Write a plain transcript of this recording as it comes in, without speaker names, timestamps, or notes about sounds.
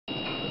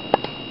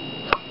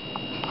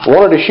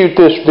wanted to shoot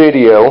this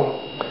video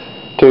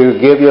to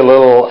give you a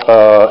little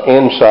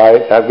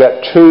insight. I've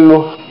got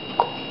two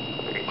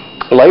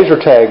laser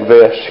tag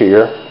vests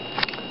here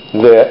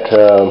that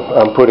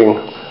I'm putting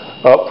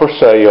up for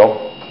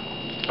sale.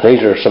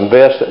 These are some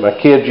vests that my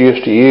kids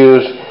used to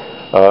use.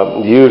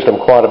 Used them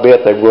quite a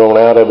bit. They've grown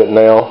out of it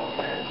now.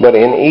 But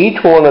in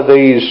each one of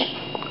these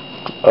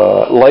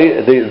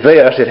the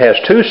vest, it has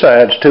two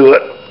sides to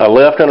it, a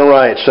left and a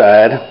right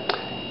side.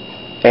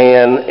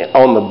 And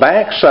on the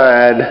back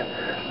side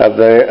of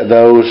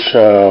those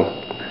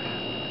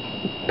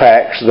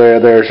packs,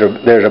 there's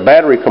a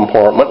battery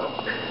compartment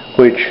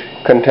which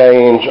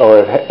contains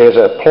or is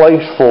a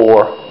place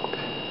for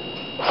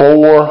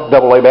 4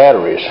 AA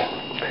batteries.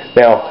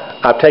 Now,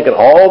 I've taken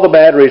all the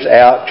batteries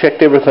out,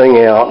 checked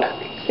everything out,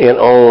 and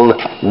on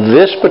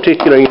this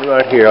particular unit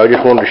right here, I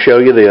just wanted to show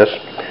you this.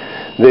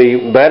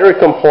 The battery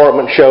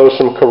compartment shows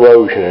some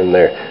corrosion in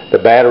there. The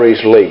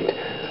battery's leaked.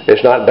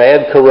 It's not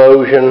bad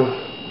corrosion.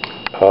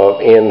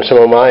 In some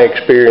of my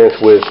experience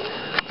with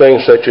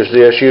things such as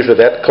this, usually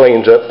that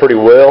cleans up pretty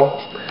well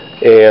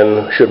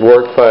and should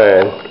work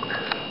fine.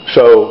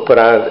 So, but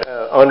I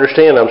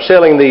understand I'm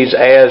selling these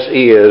as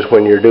is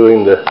when you're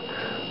doing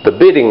the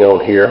bidding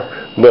on here,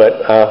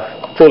 but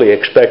I fully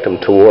expect them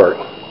to work.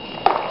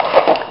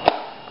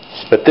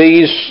 But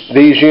these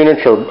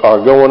units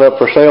are going up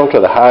for sale to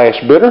the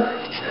highest bidder,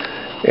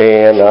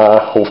 and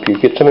I hope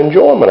you get some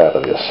enjoyment out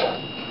of this.